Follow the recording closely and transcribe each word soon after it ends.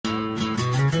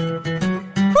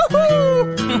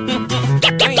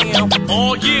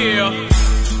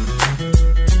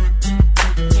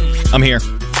I'm here.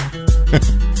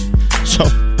 So,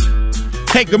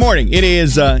 hey, good morning. It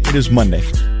is Monday.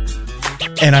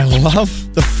 And I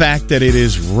love the fact that it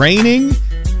is raining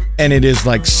and it is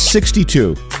like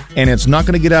 62. And it's not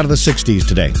going to get out of the 60s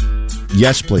today.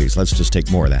 Yes, please. Let's just take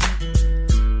more of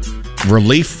that.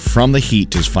 Relief from the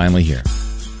heat is finally here.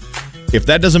 If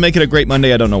that doesn't make it a great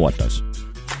Monday, I don't know what does.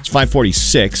 It's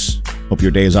 5:46. Hope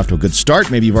your day is off to a good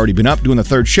start. Maybe you've already been up doing the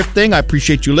third shift thing. I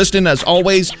appreciate you listening. As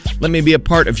always, let me be a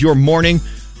part of your morning.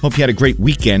 Hope you had a great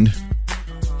weekend.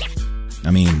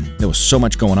 I mean, there was so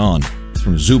much going on.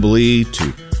 From Jubilee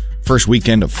to first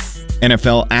weekend of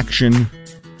NFL action.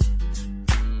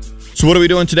 So what are we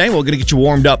doing today? We're going to get you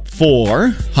warmed up for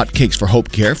Hotcakes for Hope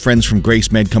Care. Friends from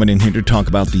Grace Med coming in here to talk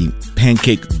about the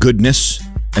pancake goodness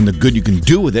and the good you can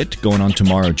do with it going on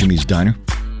tomorrow at Jimmy's Diner.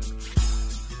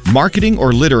 Marketing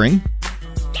or littering.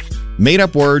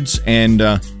 Made-up words and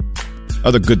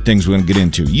other good things we're going to get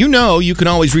into. You know you can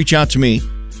always reach out to me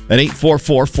at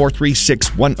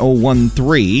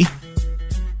 844-436-1013.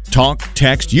 Talk,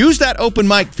 text, use that open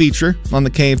mic feature on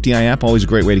the KFDI app. Always a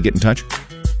great way to get in touch.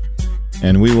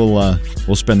 And we'll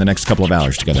spend the next couple of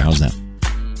hours together. How's that?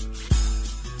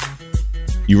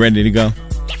 You ready to go?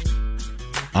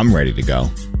 I'm ready to go.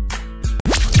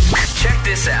 Check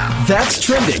this out. That's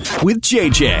Trending with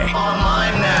JJ.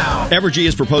 Online now. Evergy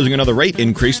is proposing another rate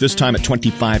increase, this time at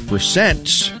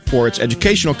 25% for its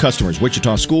educational customers.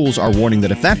 Wichita schools are warning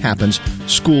that if that happens,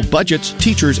 school budgets,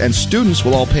 teachers, and students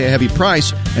will all pay a heavy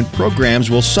price and programs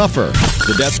will suffer.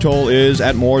 The death toll is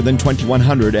at more than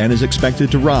 2,100 and is expected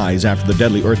to rise after the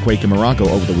deadly earthquake in Morocco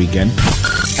over the weekend.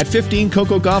 At 15,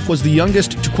 Coco Gauff was the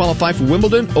youngest to qualify for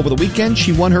Wimbledon. Over the weekend,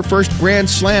 she won her first Grand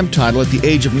Slam title at the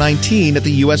age of 19 at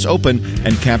the U.S. Open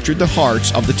and captured the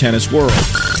hearts of the tennis world.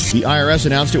 The IRS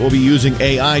announced it will be using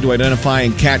AI to identify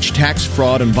and catch tax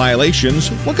fraud and violations.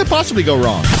 What could possibly go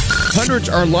wrong? Hundreds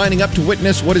are lining up to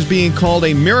witness what is being called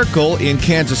a miracle in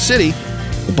Kansas City.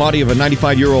 The body of a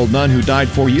 95-year-old nun who died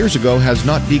 4 years ago has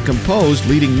not decomposed,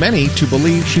 leading many to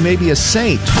believe she may be a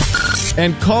saint.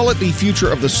 And call it the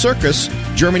future of the circus.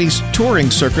 Germany's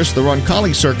touring circus, the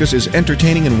Roncalli Circus, is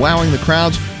entertaining and wowing the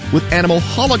crowds with animal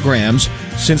holograms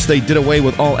since they did away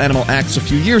with all animal acts a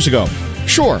few years ago.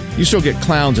 Sure, you still get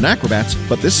clowns and acrobats,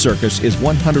 but this circus is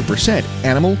 100%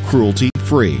 animal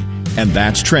cruelty-free. And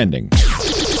that's trending.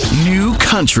 New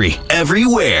country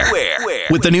everywhere.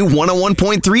 With the new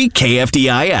 101.3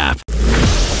 KFDI app.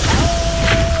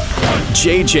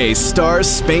 JJ's Star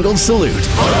Spangled Salute.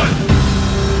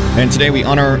 And today we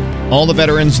honor all the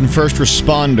veterans and first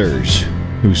responders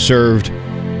who served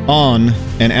on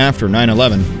and after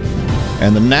 9/11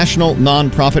 and the national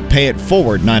nonprofit Pay It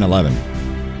Forward 9/11.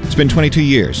 It's been 22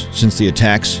 years since the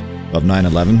attacks of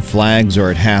 9/11. Flags are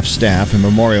at half staff and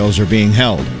memorials are being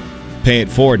held. Pay It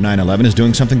Forward 9/11 is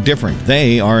doing something different.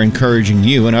 They are encouraging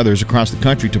you and others across the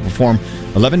country to perform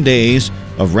 11 days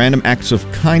of random acts of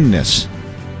kindness.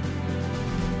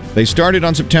 They started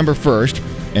on September 1st,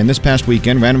 and this past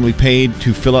weekend randomly paid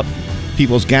to fill up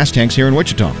people's gas tanks here in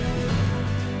Wichita.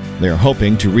 They are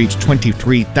hoping to reach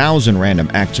 23,000 random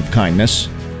acts of kindness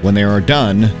when they are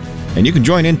done, and you can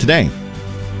join in today.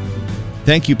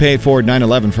 Thank you, Pay It Forward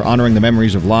 9/11, for honoring the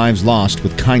memories of lives lost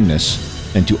with kindness,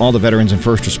 and to all the veterans and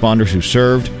first responders who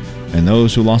served and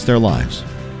those who lost their lives.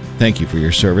 Thank you for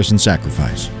your service and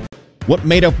sacrifice. What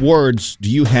made-up words do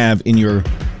you have in your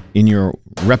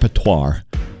repertoire?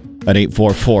 At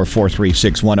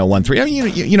 844-436-1013. I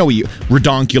mean, you know,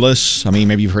 redonkulous. I mean,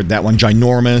 maybe you've heard that one.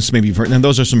 Ginormous. Maybe you've heard. And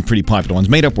those are some pretty popular ones.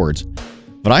 Made up words.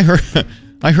 But I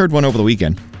heard one over the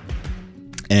weekend,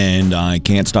 and I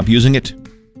can't stop using it,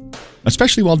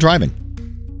 especially while driving.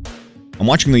 I'm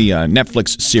watching the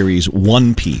Netflix series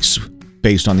One Piece,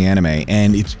 based on the anime,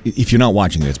 and if you're not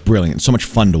watching it, it's brilliant. It's so much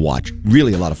fun to watch.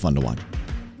 Really, a lot of fun to watch.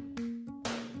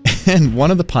 And one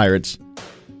of the pirates.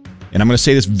 And I'm going to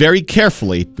say this very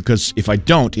carefully, because if I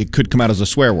don't, it could come out as a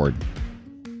swear word.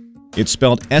 It's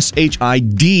spelled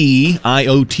Shidiots.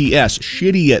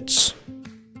 Shidiots.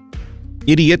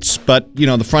 Idiots, but, you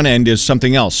know, the front end is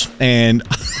something else. And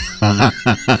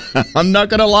I'm not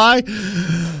going to lie,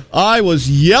 I was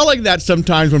yelling that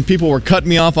sometimes when people were cutting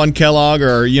me off on Kellogg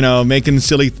or, you know, making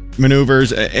silly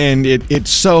maneuvers. And it's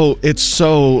so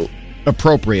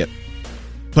appropriate.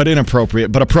 But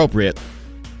inappropriate, but appropriate.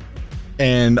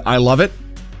 And I love it,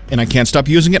 and I can't stop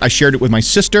using it. I shared it with my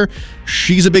sister.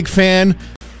 She's a big fan.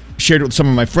 Shared it with some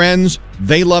of my friends.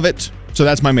 They love it. So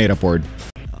that's my made-up word.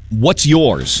 What's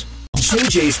yours?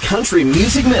 JJ's Country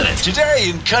Music Minute. Today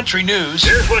in country news,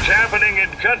 here's what's happening in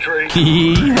country.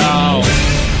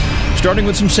 Starting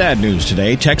with some sad news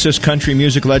today, Texas country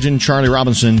music legend Charlie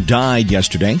Robinson died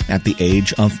yesterday at the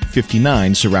age of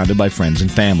 59, surrounded by friends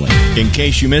and family. In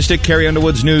case you missed it, Carrie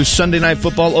Underwood's new Sunday Night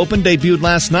Football Open debuted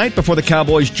last night before the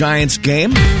Cowboys-Giants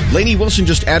game. Lainey Wilson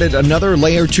just added another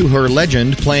layer to her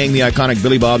legend, playing the iconic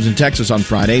Billy Bob's in Texas on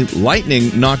Friday.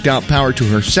 Lightning knocked out power to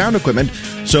her sound equipment,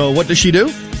 so what does she do?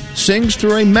 Sings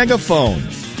through a megaphone.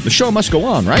 The show must go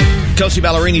on, right? Kelsey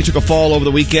Ballerini took a fall over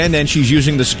the weekend, and she's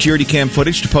using the security cam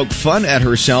footage to poke fun at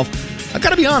herself. I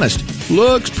gotta be honest,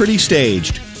 looks pretty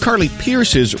staged. Carly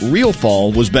Pierce's real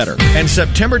fall was better. And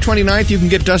September 29th, you can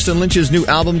get Dustin Lynch's new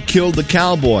album, Killed the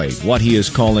Cowboy, what he is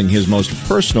calling his most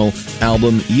personal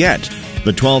album yet.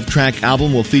 The 12-track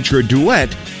album will feature a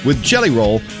duet with Jelly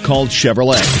Roll called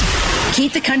Chevrolet.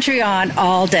 Keep the country on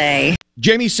all day.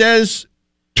 Jamie says,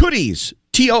 Tooties.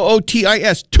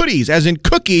 Tootis, Tooties, as in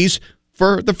cookies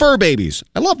for the fur babies.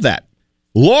 I love that.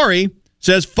 Lori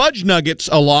says fudge nuggets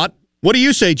a lot. What do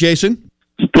you say, Jason?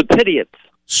 Stupidiots.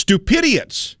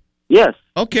 Stupidiots. Yes.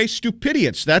 Okay,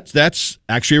 stupidiots. That's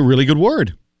actually a really good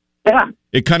word. Yeah.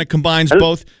 It kind of combines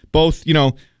both,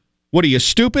 what are you,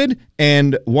 stupid,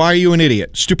 and why are you an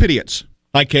idiot? Stupidiots.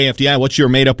 Hi, KFDI. What's your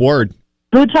made-up word?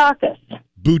 Butacus.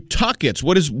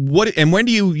 Butacus. And when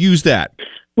do you use that?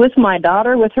 With my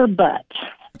daughter, with her butt.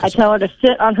 I tell her to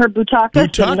sit on her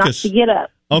butacus and not to get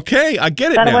up. Okay, I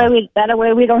get it that now. That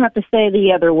way we don't have to say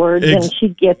the other words, and she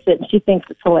gets it, and she thinks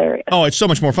it's hilarious. Oh, it's so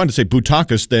much more fun to say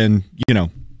butacus than, the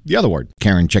other word.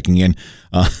 Karen checking in,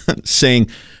 saying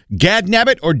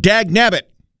gadnabbit or dagnabbit.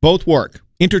 Both work.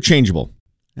 Interchangeable.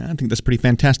 I think that's pretty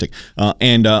fantastic.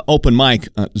 And open mic,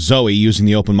 Zoe using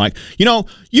the open mic.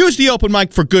 Use the open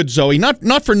mic for good, Zoe,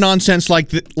 not for nonsense like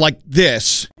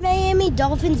this. Miami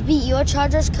Dolphins beat your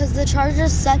Chargers because the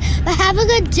Chargers suck. But have a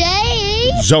good day.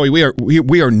 Zoe,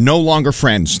 we are no longer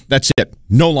friends. That's it.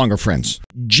 No longer friends.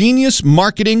 Genius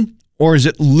marketing, or is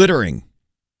it littering?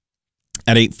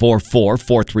 At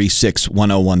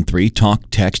 844-436-1013, talk,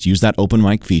 text, use that open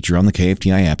mic feature on the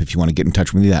KFTI app if you want to get in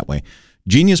touch with me that way.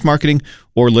 Genius marketing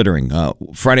or littering?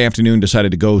 Friday afternoon,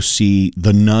 decided to go see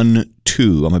The Nun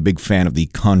 2. I'm a big fan of the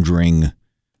Conjuring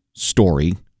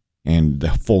story and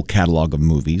the full catalog of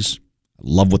movies.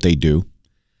 Love what they do.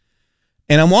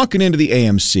 And I'm walking into the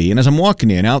AMC, and as I'm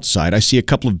walking in outside, I see a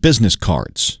couple of business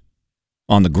cards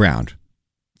on the ground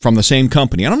from the same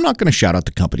company. And I'm not going to shout out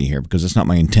the company here because that's not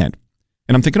my intent.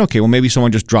 And I'm thinking, okay, well, maybe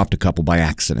someone just dropped a couple by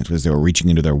accident as they were reaching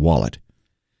into their wallet.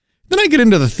 Then I get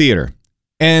into the theater.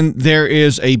 And there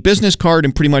is a business card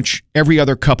in pretty much every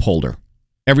other cup holder,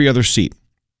 every other seat.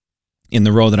 In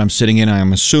the row that I'm sitting in,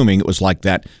 I'm assuming it was like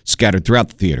that, scattered throughout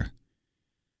the theater.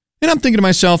 And I'm thinking to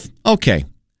myself, okay,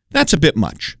 that's a bit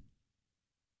much.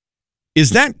 Is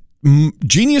that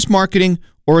genius marketing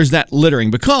or is that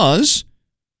littering? Because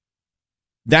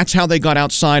that's how they got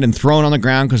outside and thrown on the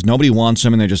ground because nobody wants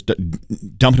them and they just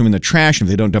dump them in the trash. And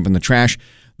if they don't dump them in the trash,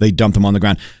 they dump them on the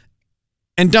ground.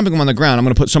 And dumping them on the ground, I'm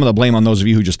going to put some of the blame on those of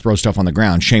you who just throw stuff on the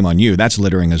ground. Shame on you. That's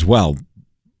littering as well.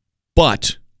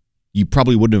 But you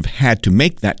probably wouldn't have had to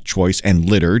make that choice and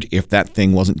littered if that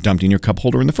thing wasn't dumped in your cup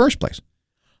holder in the first place.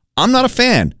 I'm not a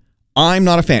fan.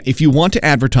 If you want to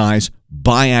advertise,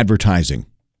 buy advertising.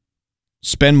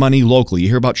 Spend money locally. You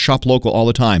hear about shop local all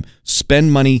the time.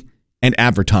 Spend money and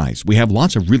advertise. We have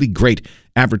lots of really great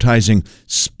advertising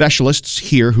specialists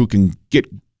here who can get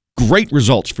great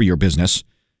results for your business.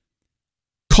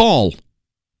 Call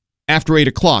after 8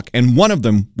 o'clock, and one of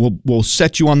them will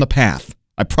set you on the path.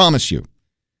 I promise you.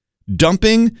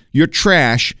 Dumping your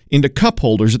trash into cup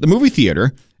holders at the movie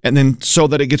theater, and then so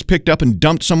that it gets picked up and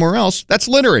dumped somewhere else, that's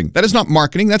littering. That is not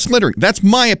marketing, that's littering. That's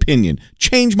my opinion.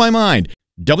 Change my mind.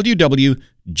 WWJJD,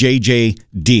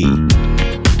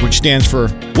 which stands for,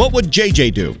 what would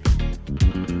JJ do?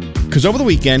 Because over the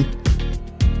weekend,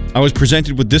 I was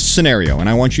presented with this scenario, and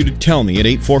I want you to tell me at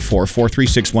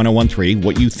 844-436-1013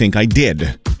 what you think I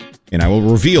did. And I will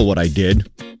reveal what I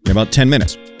did in about 10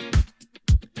 minutes.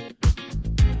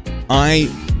 I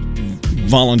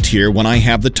volunteer when I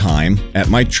have the time at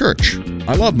my church.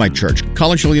 I love my church.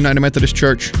 College Hill United Methodist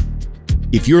Church.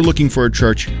 If you're looking for a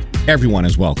church, everyone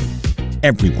is welcome.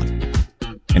 Everyone.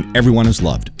 And everyone is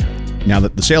loved. Now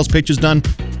that the sales pitch is done,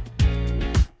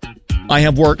 I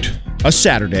have worked a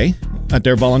Saturday at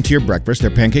their volunteer breakfast,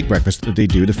 their pancake breakfast that they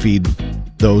do to feed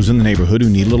those in the neighborhood who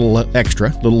need a little extra,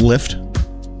 little lift.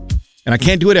 And I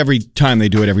can't do it every time they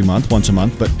do it every month, once a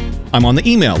month, but I'm on the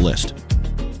email list.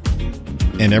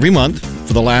 And every month,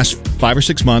 for the last 5 or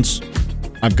 6 months,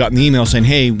 I've gotten the email saying,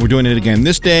 hey, we're doing it again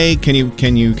this day. Can you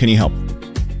help?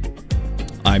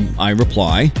 I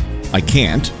reply, I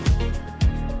can't.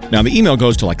 Now, the email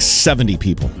goes to like 70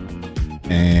 people.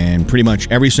 and pretty much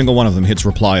every single one of them hits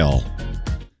reply all.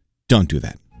 Don't do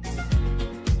that.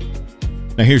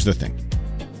 Now, here's the thing.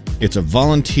 It's a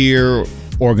volunteer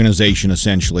organization,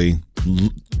 essentially,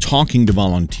 talking to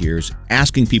volunteers,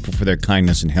 asking people for their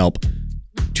kindness and help,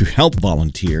 to help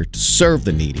volunteer, to serve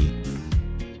the needy.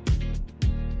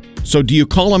 So do you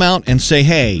call them out and say,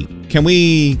 hey, can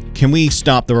we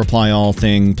stop the reply all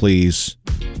thing, please?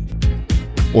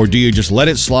 Or do you just let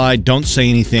it slide, don't say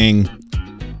anything,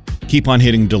 keep on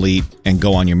hitting delete, and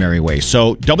go on your merry way?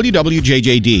 So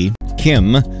WWJJD,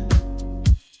 Kim,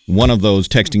 one of those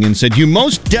texting in, said, you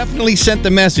most definitely sent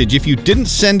the message. If you didn't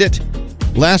send it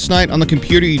last night on the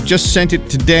computer, you just sent it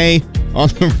today on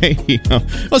the radio.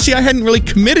 Well, see, I hadn't really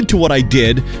committed to what I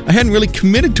did.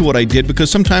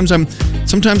 Because sometimes I'm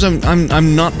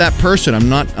not that person. I'm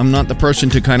not the person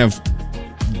to kind of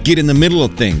get in the middle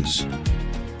of things.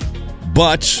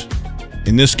 But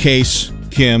in this case,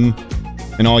 Kim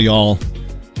and all y'all,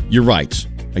 you're right.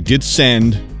 I did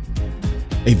send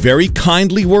a very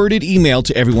kindly worded email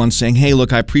to everyone saying, hey,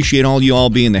 look, I appreciate all you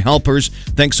all being the helpers.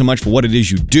 Thanks so much for what it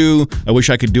is you do. I wish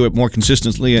I could do it more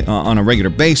consistently on a regular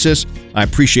basis. I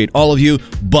appreciate all of you,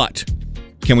 but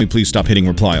can we please stop hitting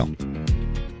reply all?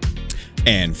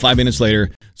 And 5 minutes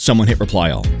later, someone hit reply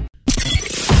all.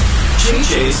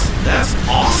 JJ's That's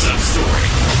Awesome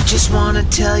Story. Just want to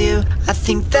tell you, I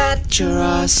think that you're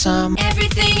awesome.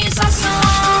 Everything is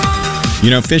awesome. You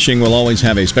know, fishing will always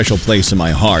have a special place in my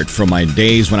heart from my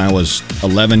days when I was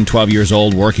 11, 12 years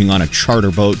old working on a charter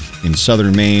boat in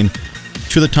southern Maine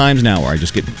to the times now where I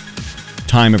just get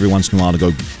time every once in a while to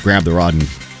go grab the rod and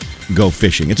go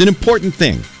fishing. It's an important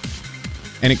thing,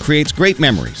 and it creates great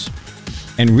memories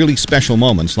and really special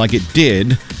moments like it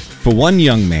did for one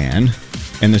young man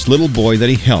and this little boy that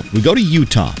he helped. We go to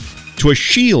Utah, to a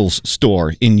Shields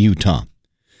store in Utah.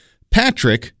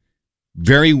 Patrick,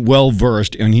 very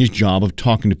well-versed in his job of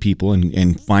talking to people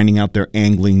and finding out their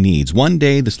angling needs. One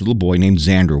day, this little boy named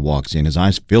Xander walks in, his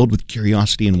eyes filled with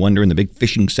curiosity and wonder in the big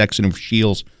fishing section of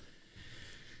Shields.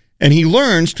 And he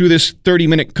learns through this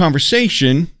 30-minute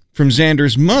conversation from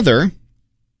Xander's mother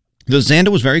that Xander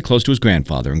was very close to his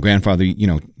grandfather. And grandfather, you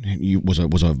know, he was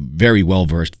a very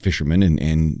well-versed fisherman,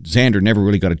 and Xander never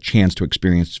really got a chance to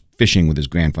experience fishing with his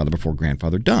grandfather before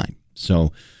grandfather died.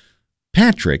 So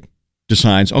Patrick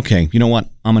decides, okay, you know what?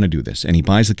 I'm going to do this. And he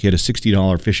buys the kid a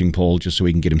 $60 fishing pole just so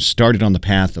he can get him started on the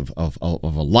path of a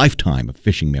lifetime of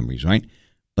fishing memories, right?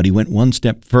 But he went one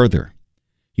step further.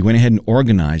 He went ahead and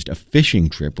organized a fishing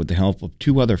trip with the help of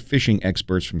two other fishing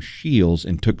experts from Shields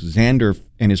and took Xander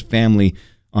and his family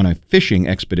on a fishing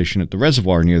expedition at the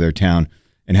reservoir near their town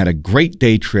and had a great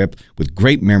day trip with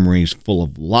great memories full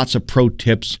of lots of pro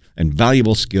tips and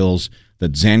valuable skills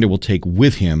that Xander will take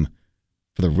with him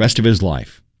for the rest of his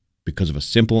life because of a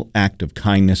simple act of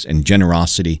kindness and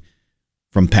generosity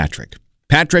from Patrick.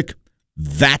 Patrick,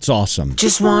 that's awesome.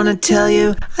 Just want to tell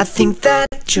you, I think that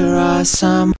you're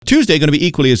awesome. Tuesday going to be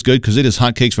equally as good because it is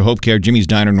Hotcakes for Hope Care, Jimmy's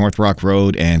Diner, North Rock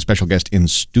Road, and special guest in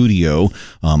studio,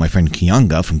 my friend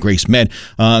Kianga from Grace Med.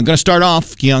 I'm going to start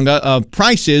off, Kianga.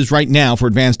 Prices right now for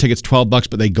advance tickets, $12,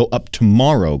 but they go up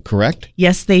tomorrow, correct?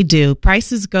 Yes, they do.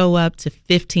 Prices go up to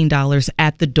 $15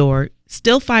 at the door.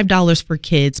 Still $5 for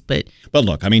kids, but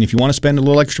look, I mean, if you want to spend a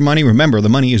little extra money, remember the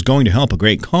money is going to help a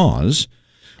great cause.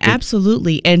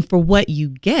 Absolutely. And for what you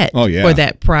get for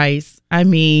that price, I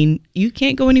mean, you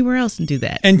can't go anywhere else and do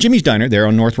that. And Jimmy's Diner there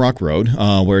on North Rock Road,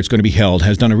 where it's going to be held,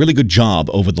 has done a really good job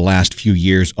over the last few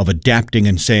years of adapting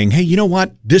and saying, hey, you know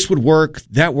what? This would work.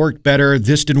 That worked better.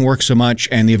 This didn't work so much.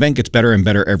 And the event gets better and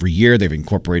better every year. They've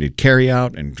incorporated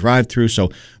carryout and drive-through. So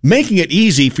making it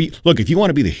easy for you. Look, if you want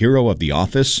to be the hero of the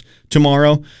office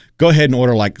tomorrow, go ahead and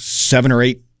order like 7 or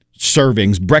 8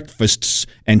 servings, breakfasts,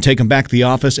 and take them back to the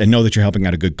office and know that you're helping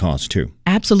out a good cause too.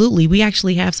 Absolutely. We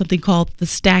actually have something called the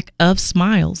Stack of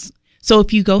Smiles. So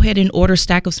if you go ahead and order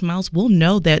Stack of Smiles, we'll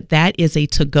know that that is a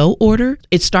to-go order.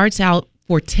 It starts out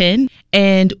for 10,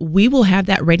 and we will have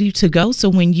that ready to go. So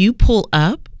when you pull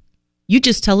up, you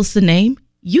just tell us the name.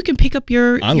 You can pick up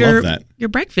your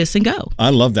breakfast and go. I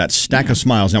love that. Stack of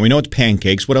Smiles. Now, we know it's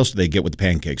pancakes. What else do they get with the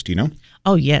pancakes? Do you know?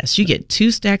 Oh, yes. You get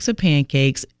 2 stacks of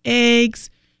pancakes,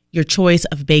 eggs, your choice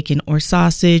of bacon or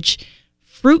sausage,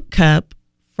 fruit cup,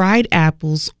 fried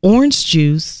apples, orange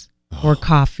juice, or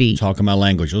coffee. Talking my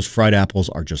language. Those fried apples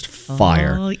are just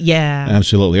fire. Oh, yeah.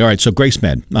 Absolutely. All right, so Grace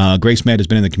Med. Grace Med has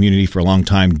been in the community for a long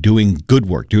time doing good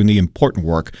work, doing the important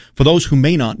work. For those who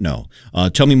may not know,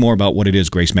 tell me more about what it is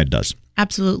Grace Med does.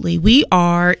 Absolutely. We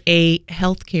are a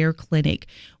healthcare clinic.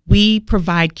 We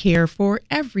provide care for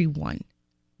everyone.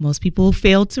 Most people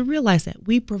fail to realize that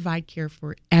we provide care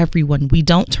for everyone. We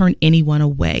don't turn anyone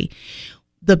away.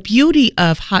 The beauty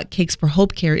of Hotcakes for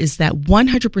Hope Care is that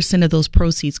 100% of those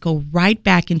proceeds go right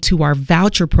back into our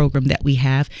voucher program that we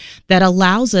have that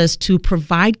allows us to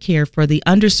provide care for the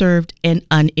underserved and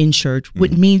uninsured,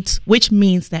 which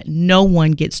means that no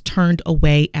one gets turned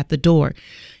away at the door.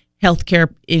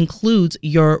 Healthcare includes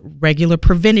your regular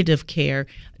preventative care,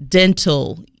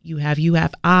 dental, you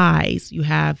have eyes, you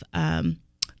have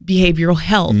behavioral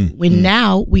health,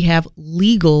 now we have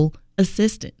legal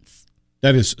assistance.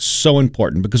 That is so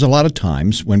important because a lot of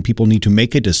times when people need to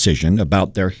make a decision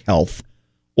about their health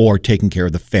or taking care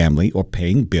of the family or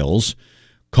paying bills,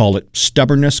 call it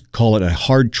stubbornness, call it a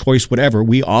hard choice, whatever,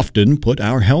 we often put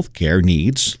our health care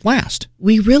needs last.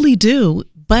 We really do.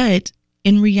 But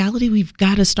in reality, we've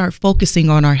got to start focusing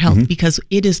on our health because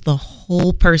it is the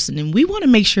whole person. And we want to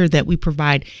make sure that we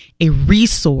provide a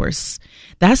resource.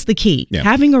 That's the key. Yeah.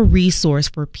 Having a resource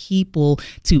for people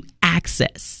to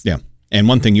access. Yeah. And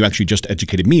one thing you actually just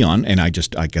educated me on, and I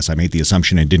guess I made the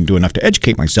assumption and didn't do enough to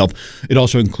educate myself, it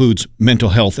also includes mental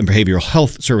health and behavioral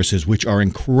health services, which are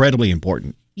incredibly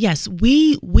important. Yes,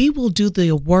 we will do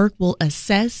the work, we'll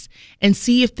assess and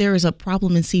see if there is a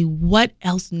problem and see what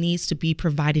else needs to be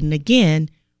provided. And again,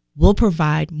 we'll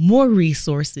provide more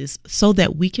resources so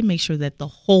that we can make sure that the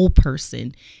whole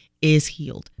person is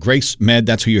healed. Grace Med,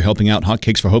 that's who you're helping out.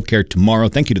 Hotcakes for Hope Care tomorrow.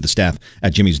 Thank you to the staff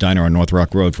at Jimmy's Diner on North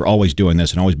Rock Road for always doing this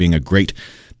and always being a great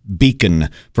beacon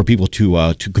for people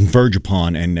to converge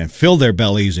upon and fill their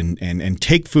bellies and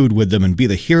take food with them and be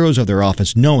the heroes of their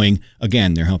office, knowing,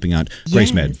 again, they're helping out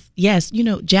Grace Med. Yes. You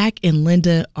know, Jack and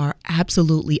Linda are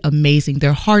absolutely amazing.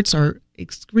 Their hearts are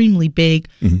extremely big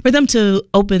for them to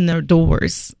open their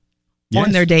doors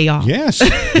on their day off. Yes.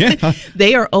 Yeah.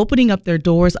 They are opening up their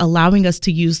doors, allowing us to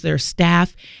use their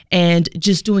staff and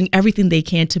just doing everything they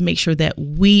can to make sure that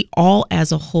we all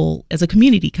as a whole, as a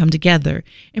community, come together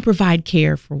and provide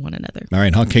care for one another. All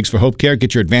right. Hotcakes for Hope Care.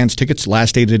 Get your advance tickets.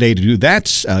 Last day today to do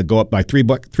that. Go up by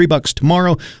 $3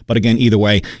 tomorrow. But again, either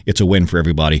way, it's a win for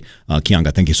everybody.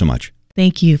 Kianga, thank you so much.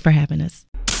 Thank you for having us.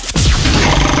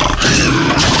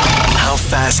 How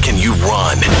fast can you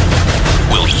run?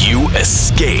 Will you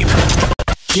escape?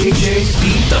 JJ's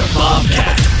Beat the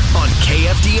Bobcat on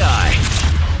KFDI.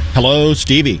 Hello,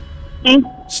 Stevie. Hey.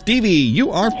 Stevie,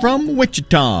 you are from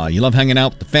Wichita. You love hanging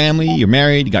out with the family. You're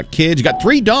married. You got kids. You got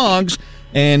 3 dogs.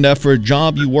 And for a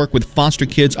job, you work with foster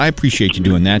kids. I appreciate you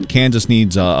doing that. Kansas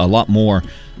needs a lot more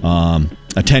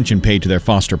attention paid to their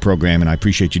foster program, and I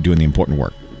appreciate you doing the important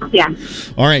work. Yeah.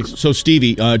 All right. So,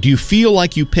 Stevie, do you feel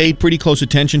like you paid pretty close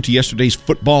attention to yesterday's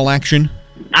football action?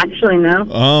 Actually, no.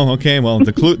 Oh, okay. Well,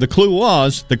 the clue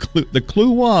was you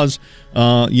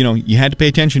had to pay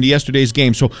attention to yesterday's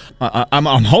game. So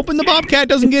I'm hoping the Bobcat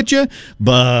doesn't get you,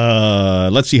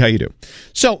 but let's see how you do.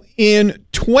 So in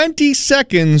 20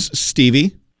 seconds,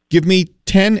 Stevie, give me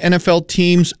 10 NFL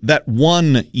teams that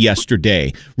won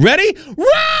yesterday. Ready?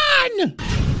 Run!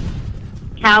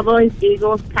 Cowboys,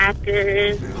 Eagles,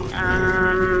 Packers.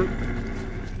 I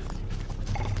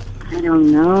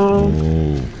don't know.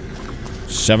 Oh.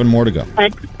 7 more to go.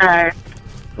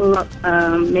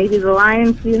 Maybe the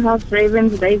Lions, Seahawks,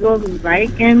 Ravens, Bagels, and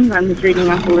Vikings. I'm just reading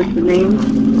off the list of names.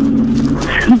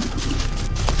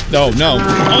 No.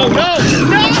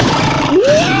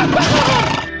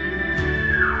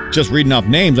 Just reading off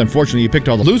names. Unfortunately, you picked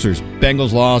all the losers.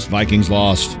 Bengals lost. Vikings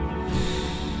lost.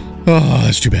 Oh,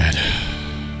 that's too bad.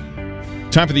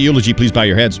 Time for the eulogy. Please bow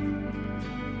your heads.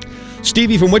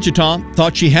 Stevie from Wichita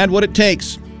thought she had what it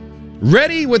takes.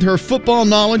 Ready with her football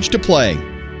knowledge to play.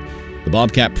 The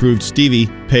Bobcat proved Stevie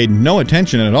paid no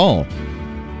attention at all,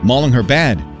 mauling her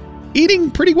bad,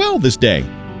 eating pretty well this day.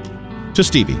 To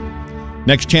Stevie.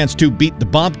 Next chance to beat the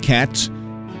Bobcats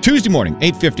Tuesday morning,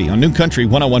 8:50 on New Country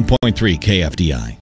 101.3 KFDI.